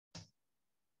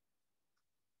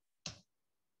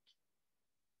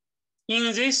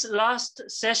In this last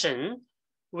session,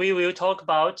 we will talk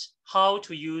about how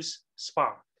to use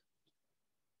Spark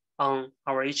on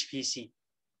our HPC.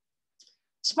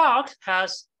 Spark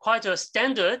has quite a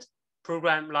standard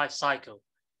program lifecycle.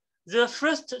 The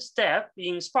first step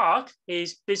in Spark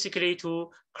is basically to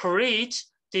create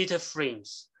data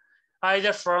frames,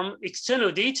 either from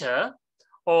external data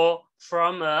or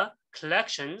from a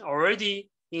collection already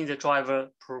in the driver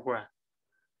program.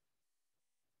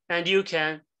 And you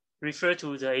can refer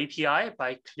to the API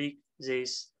by click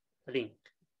this link.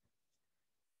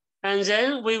 And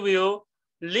then we will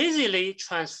lazily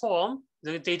transform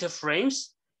the data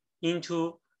frames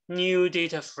into new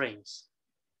data frames.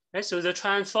 Okay, so the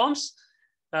transforms,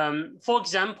 for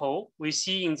example, we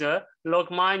see in the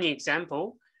log mining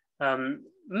example,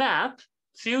 map,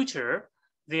 filter,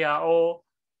 they are all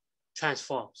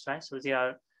transforms, right? So they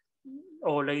are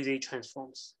all lazy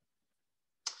transforms.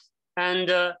 And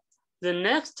the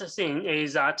next thing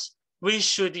is that we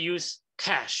should use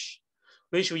cache.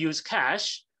 We should use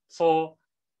cache for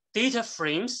data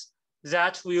frames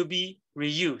that will be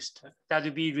reused,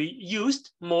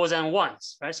 more than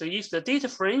once, right? So if the data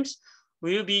frames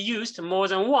will be used more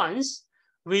than once,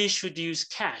 we should use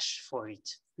cache for it.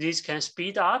 This can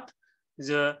speed up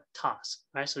the task,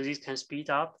 right? So this can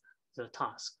speed up the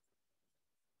task.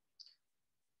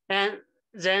 And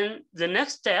then the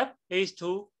next step is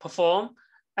to perform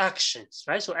actions,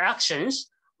 right? So actions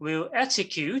will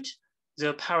execute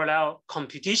the parallel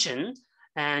computation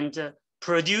and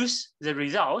produce the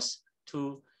results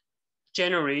to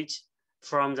generate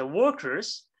from the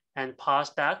workers and pass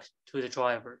back to the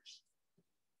drivers.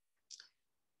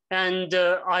 And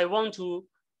I want to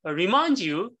remind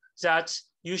you that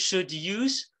you should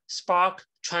use Spark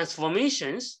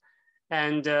transformations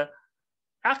and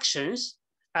actions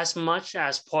as much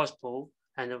as possible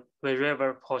and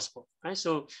wherever possible, right?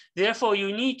 So therefore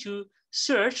you need to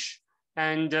search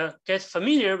and get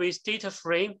familiar with data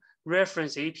frame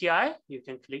reference API. You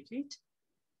can click it.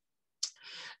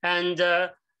 And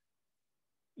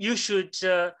you should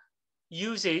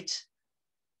use it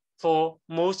for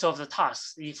most of the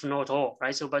tasks, if not all,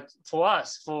 right? So, but for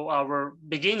us, for our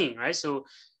beginning, right? So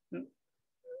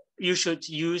you should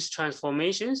use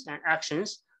transformations and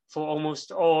actions for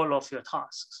almost all of your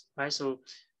tasks, right? So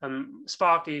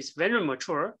Spark is very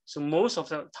mature. So most of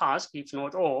the tasks, if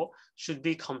not all, should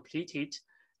be completed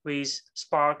with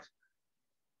Spark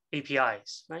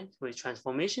APIs, right? With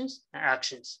transformations and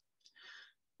actions.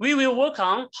 We will work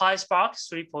on PySpark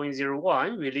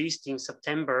 3.01, released in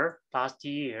September last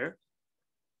year.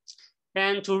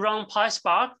 And to run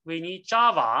PySpark, we need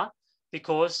Java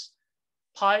because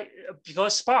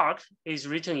Spark is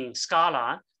written in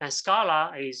Scala, and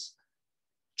Scala is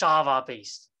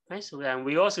Java-based, right? So then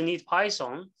we also need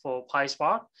Python for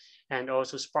PySpark and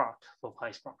also Spark for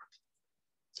PySpark.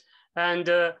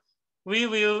 And we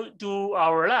will do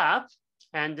our lab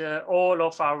and all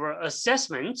of our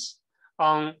assessments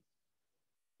on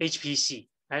HPC,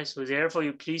 right? So therefore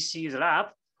you please see the lab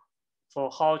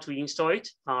for how to install it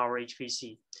on our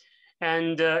HPC.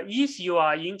 And if you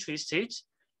are interested,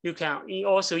 you can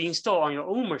also install on your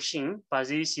own machine, but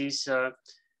this is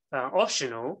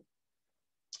optional.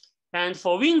 And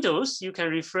for Windows, you can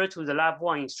refer to the lab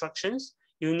 1 instructions.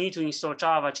 You need to install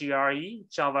Java GRE,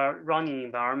 Java running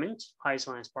environment,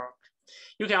 Python and Spark.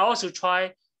 You can also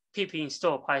try pip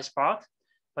install PySpark,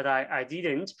 but I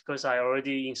didn't because I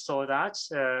already installed that,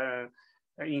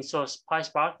 install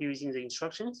PySpark using the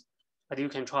instructions, but you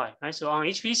can try, right? So on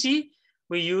HPC,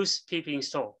 we use pip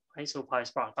install, right? So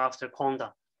PySpark after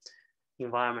Conda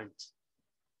environment.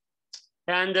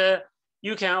 And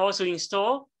you can also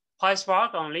install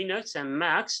PySpark on Linux and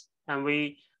Macs, and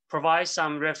we provide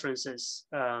some references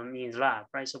in the lab,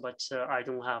 right? So, but I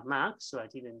don't have Mac, so I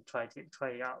didn't try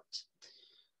it out.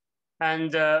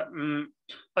 And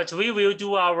but we will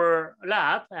do our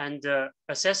lab and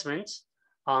assessment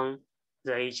on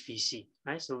the HPC,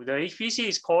 right? So the HPC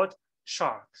is called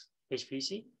Shark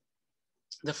HPC.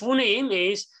 The full name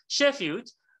is Sheffield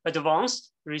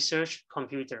Advanced Research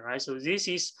Computer, right? So this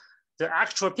is the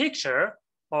actual picture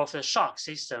of the Shark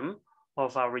system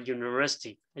of our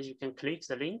university. As you can click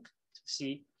the link to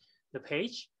see the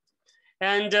page.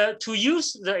 And to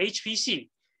use the HPC,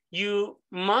 you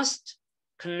must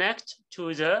connect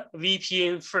to the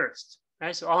VPN first,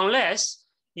 right? So unless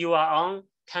you are on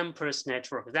campus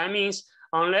network, that means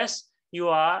unless you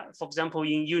are, for example,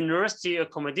 in university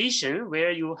accommodation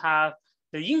where you have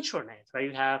the intranet, right?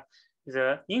 You have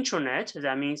the intranet,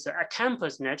 that means a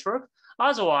campus network.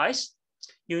 Otherwise,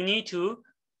 you need to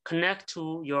connect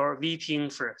to your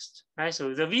VPN first, right?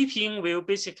 So the VPN will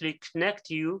basically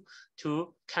connect you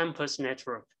to campus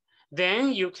network.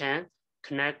 Then you can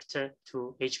connect to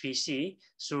HPC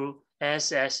through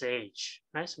SSH,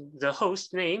 right? So the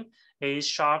host name is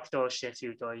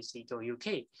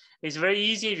shark.sheffield.ac.uk. It's very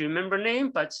easy to remember name,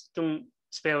 but don't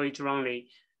spell it wrongly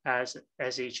as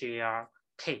SHARK,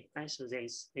 right? So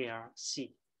there's ARC.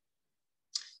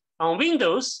 On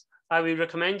Windows, I will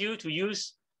recommend you to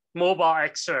use mobile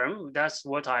Xterm. That's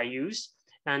what I use.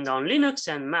 And on Linux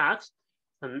and Mac,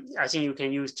 I think you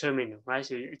can use terminal, right?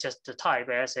 So you just type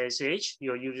SSH,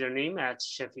 your username at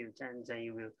Sheffield, and then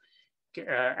you will get,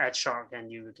 at Shark,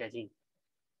 and you will get in.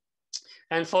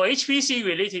 And for HPC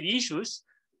related issues,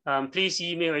 please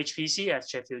email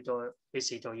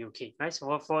hpc@sheffield.ac.uk, right?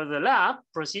 So for the lab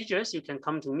procedures, you can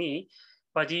come to me.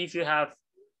 But if you have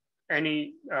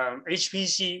any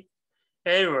HPC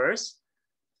errors,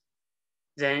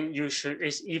 then you should,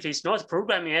 if it's not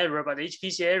programming error, but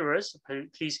HPC errors,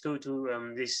 please go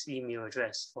to this email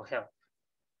address for help.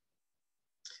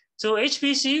 So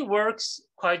HPC works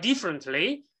quite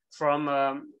differently from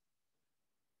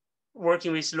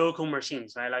working with local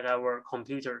machines, right? Like our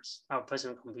computers, our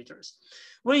personal computers.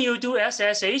 When you do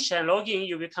SSH and login,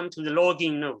 you will come to the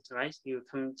login node, right? You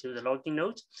come to the login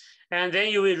node, and then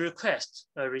you will request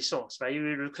a resource, right? You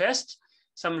will request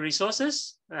some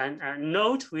resources, and a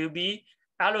node will be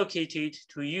allocated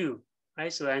to you,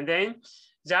 right? So, and then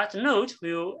that node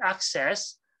will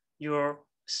access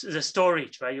the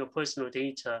storage, right? Your personal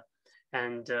data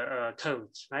and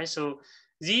codes, right? So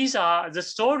these are, the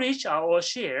storage are all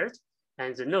shared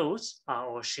and the nodes are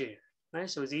all shared, right?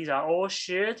 So these are all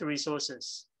shared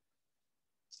resources.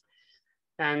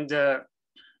 And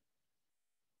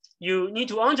you need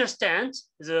to understand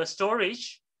the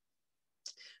storage,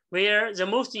 where the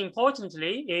most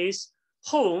importantly is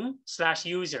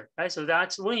home/user, right? So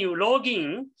that's when you log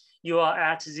in, you are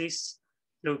at this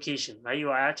location, right? You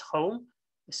are at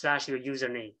home/your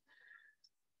username.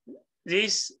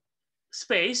 This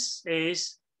space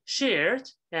is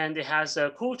shared and it has a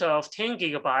quota of 10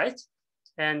 gigabytes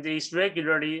and is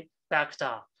regularly backed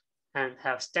up and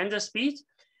have standard speed,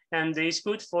 and is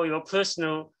good for your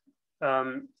personal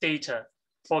data.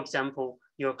 For example,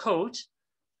 your code,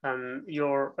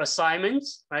 your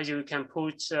assignments, right? You can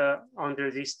put under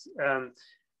this,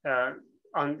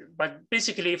 but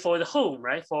basically for the home,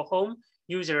 right? For home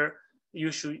user,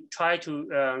 you should try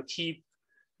to keep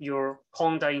your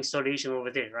Conda installation over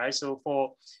there, right? So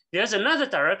there's another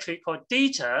directory called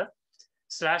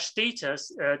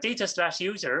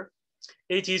data/user.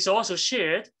 It is also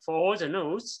shared for all the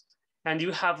nodes, and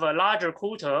you have a larger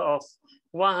quota of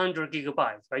 100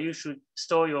 gigabytes, right? You should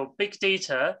store your big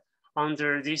data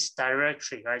under this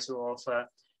directory, right? So of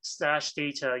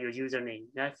 /data, your username,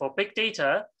 right? For big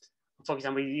data, for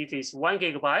example, if it's 1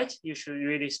 gigabyte, you should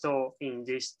really store in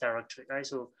this directory, right?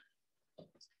 So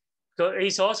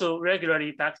it's also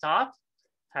regularly backed up,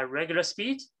 have regular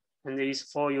speed, and it is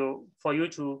for you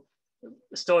to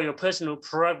store your personal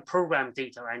program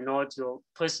data, right? Not your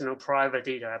personal private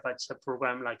data, but a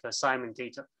program like assignment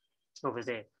data over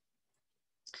there.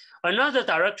 Another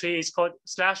directory is called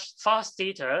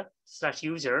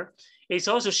 /fastdata/user. It's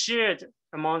also shared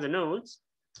among the nodes.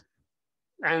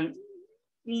 And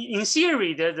in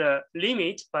theory, there's a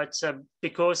limit, but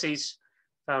because it's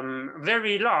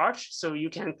very large, so you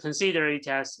can consider it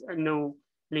as no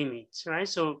limit, right?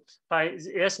 So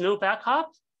there's no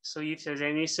backup. So if there's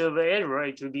any server error,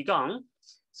 it will be gone.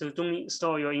 So don't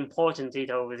store your important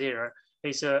data over there.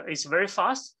 It's very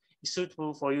fast. It's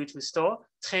suitable for you to store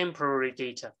temporary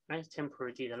data, right?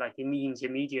 Temporary data, like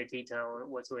intermediate data or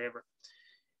whatsoever.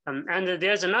 And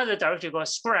there's another directory called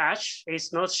Scratch.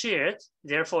 It's not shared.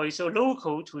 Therefore, it's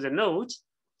local to the node.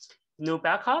 No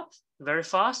backup, very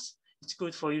fast. It's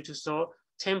good for you to store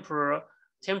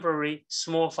temporary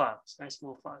small files, right?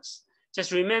 Small files.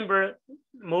 Just remember,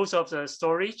 most of the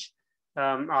storage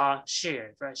are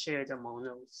shared, right? Shared among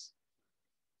nodes.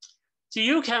 So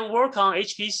you can work on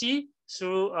HPC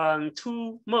through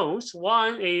two modes.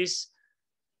 One is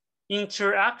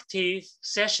interactive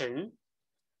session,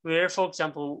 where, for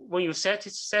example, when you set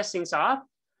things up,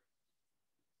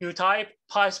 you type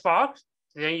PySpark,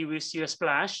 then you will see a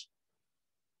splash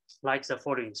like the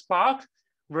following: Spark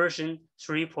version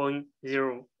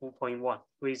 3.0.1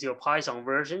 with your Python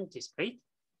version displayed.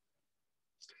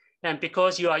 And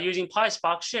because you are using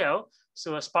PySpark shell,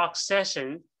 so a Spark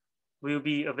session will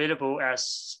be available as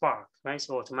Spark, right?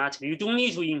 So automatically, you don't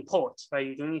need to import, right?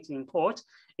 You don't need to import,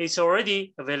 it's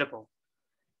already available.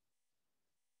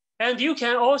 And you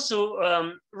can also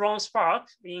run Spark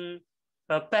in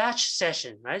a batch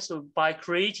session, right? So by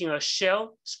creating a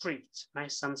shell script,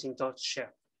 right? Something.shell.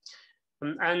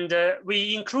 And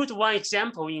we include one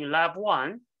example in lab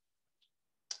 1.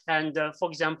 And for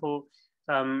example,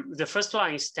 the first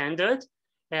line is standard,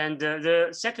 and the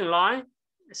second line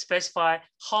specify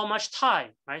how much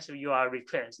time, right? So you are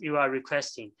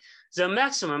requesting. The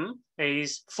maximum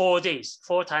is 4 days,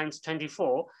 4 times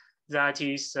 24. That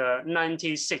is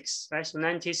 96, right? So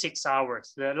 96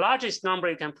 hours. The largest number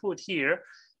you can put here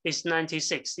is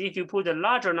 96. If you put a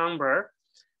larger number,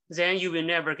 then you will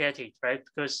never get it, right?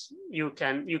 Because you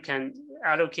can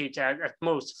allocate at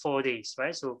most 4 days,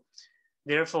 right? So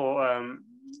therefore,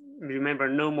 remember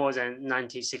no more than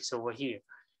 96 over here.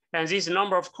 And this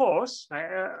number of cores,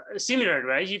 similar,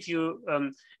 right? If you,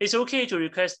 it's okay to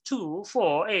request 2,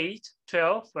 4, 8,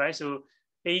 12, right? So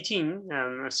 18,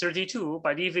 32,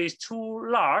 but if it's too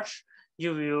large, it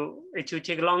will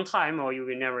take a long time or you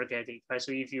will never get it, right?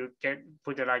 So if you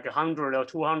put it like 100 or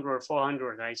 200 or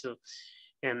 400, right? So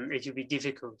it will be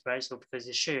difficult, right? So because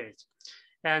it's shared.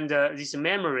 And this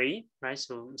memory, right?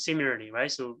 So similarly,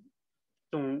 right? So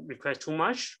don't request too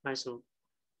much, right? So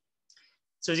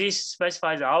this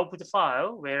specifies the output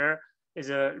file where is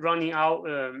running out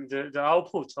the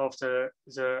output of the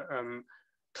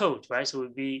code, right? So it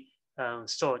will be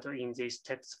stored in this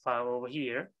text file over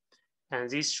here. And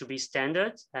this should be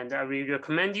standard. And I will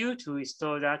recommend you to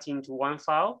install that into one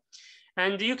file.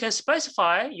 And you can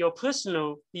specify your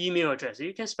personal email address.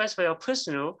 You can specify your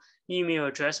personal email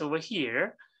address over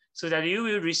here so that you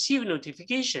will receive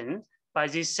notification by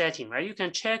this setting, right? You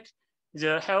can check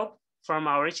the help from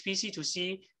our HPC to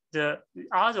see the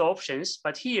other options,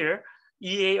 but here,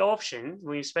 EA option,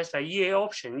 when you specify EA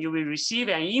option, you will receive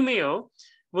an email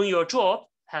when your job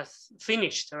has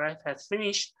finished, right? Has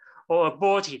finished or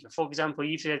aborted. For example,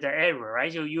 if there's an error,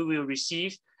 right? You will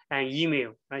receive an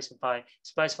email, right? So by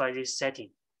specify this setting.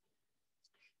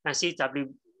 And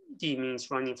CWD means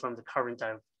running from the current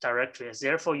directory.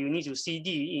 Therefore, you need to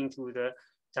CD into the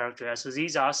directory. So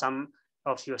these are some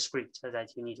of your scripts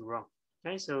that you need to run,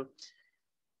 right? So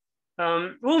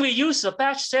when we use a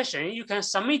batch session, you can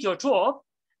submit your job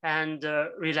and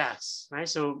relax, right?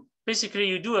 So basically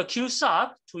you do a Q sub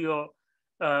to your,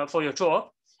 for your job,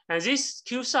 and this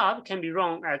Q sub can be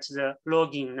run at the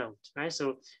login node, right?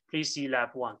 So please see lab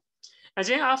 1. And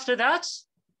then after that,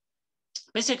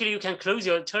 basically you can close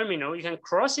your terminal, you can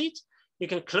cross it, you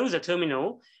can close the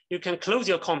terminal, you can close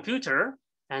your computer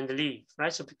and leave,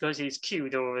 right? So because it's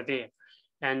queued over there,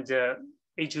 and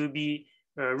it will be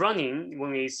running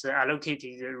when it's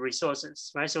allocated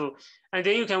resources, right? So, and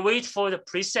then you can wait for the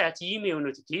preset email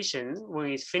notification when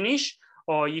it's finished,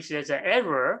 or if there's an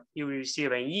error, you will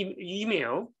receive an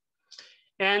email.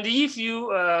 And if you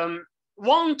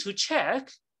want to check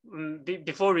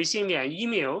before receiving an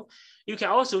email, you can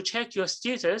also check your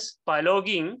status by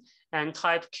logging and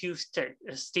type Q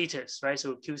status, right?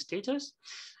 So Q status.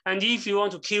 And if you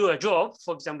want to kill a job,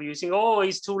 for example, you think, oh,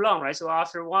 it's too long, right? So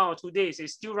after 1 or 2 days,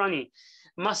 it's still running.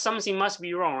 Something must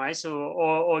be wrong, right? So,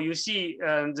 or you see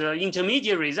the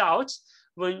intermediate results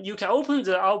when you can open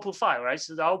the output file, right?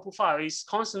 So the output file is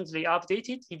constantly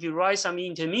updated. If you write some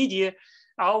intermediate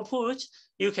output,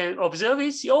 you can observe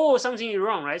it, see, oh, something is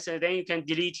wrong, right? So then you can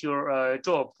delete your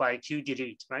job by Q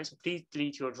delete, right? So please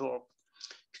delete your job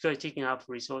because it's taking up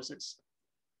resources.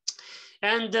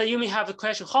 And you may have a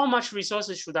question, how much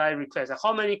resources should I request?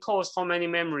 How many cores, how many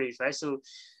memories, right? So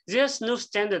there's no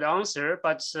standard answer,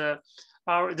 but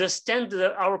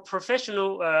our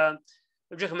professional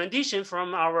recommendation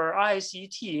from our ISE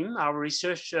team, our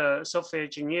research software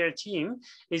engineer team,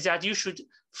 is that you should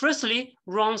firstly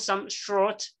run some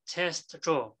short test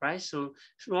job, right? So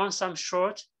run some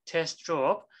short test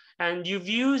job, and you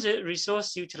view the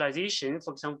resource utilization,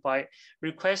 for example, by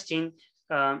requesting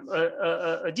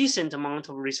a decent amount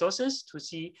of resources to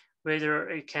see whether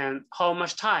it can, how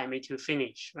much time it will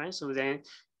finish, right? So then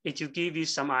it will give you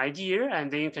some idea, and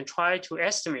then you can try to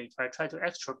estimate, right? Try to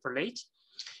extrapolate,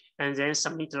 and then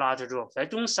submit larger jobs. I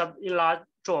don't submit large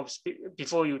jobs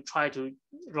before you try to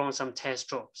run some test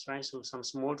jobs, right? So some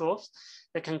small jobs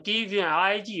that can give you an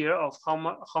idea of how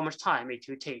much time it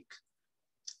will take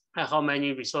and how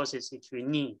many resources it will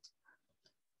need.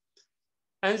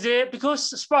 And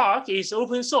because Spark is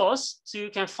open source, so you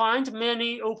can find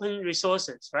many open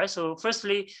resources, right? So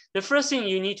firstly, the first thing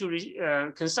you need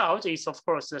to consult is, of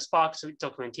course, the Spark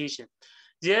documentation.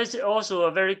 There's also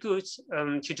a very good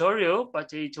tutorial,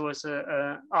 but it was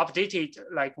updated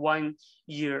like 1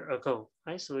 year ago,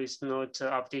 right? So it's not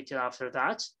updated after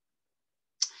that.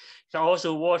 You can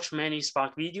also watch many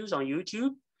Spark videos on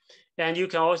YouTube, and you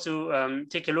can also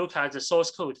take a look at the source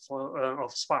code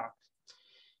of Spark.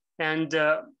 And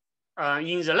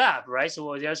in the lab, right?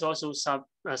 So there's also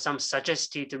some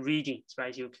suggested readings,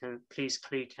 right? You can please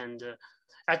click and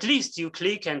at least you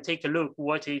click and take a look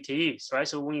what it is, right?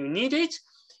 So when you need it,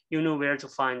 you know where to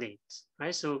find it,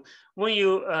 right? So when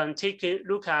you take a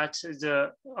look at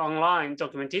the online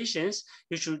documentations,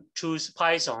 you should choose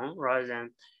Python rather than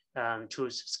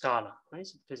choose Scala, right?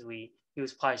 So because we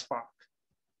use PySpark.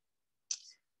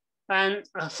 And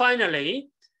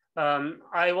finally,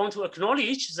 I want to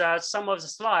acknowledge that some of the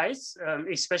slides,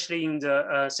 especially in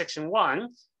the section 1,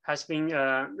 has been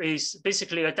is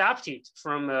basically adapted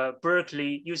from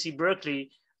UC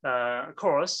Berkeley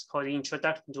course called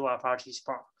Introduction to Apache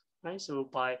Spark, right? So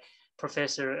by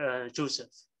Professor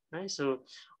Joseph, right? So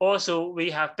also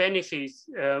we have benefited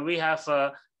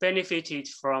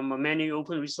from many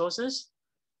open resources,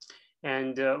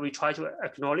 and we try to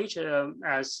acknowledge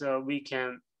as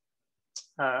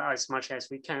much as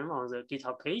we can on the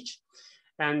GitHub page.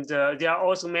 And there are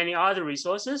also many other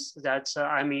resources that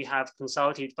I may have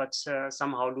consulted, but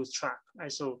somehow lose track.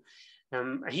 Right? So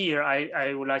here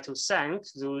I would like to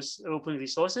thank those open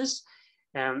resources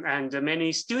and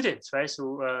many students, right?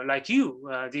 So like you,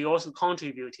 they also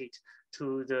contributed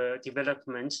to the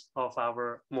development of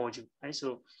our module, right?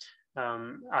 So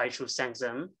I should thank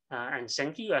them and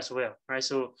thank you as well, right?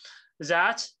 So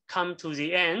that come to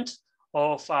the end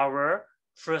of our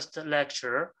first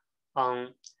lecture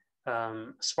on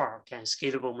Spark and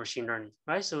scalable machine learning,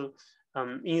 right? So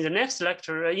in the next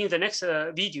lecture, in the next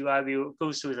video, I will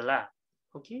go through the lab,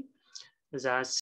 okay? That's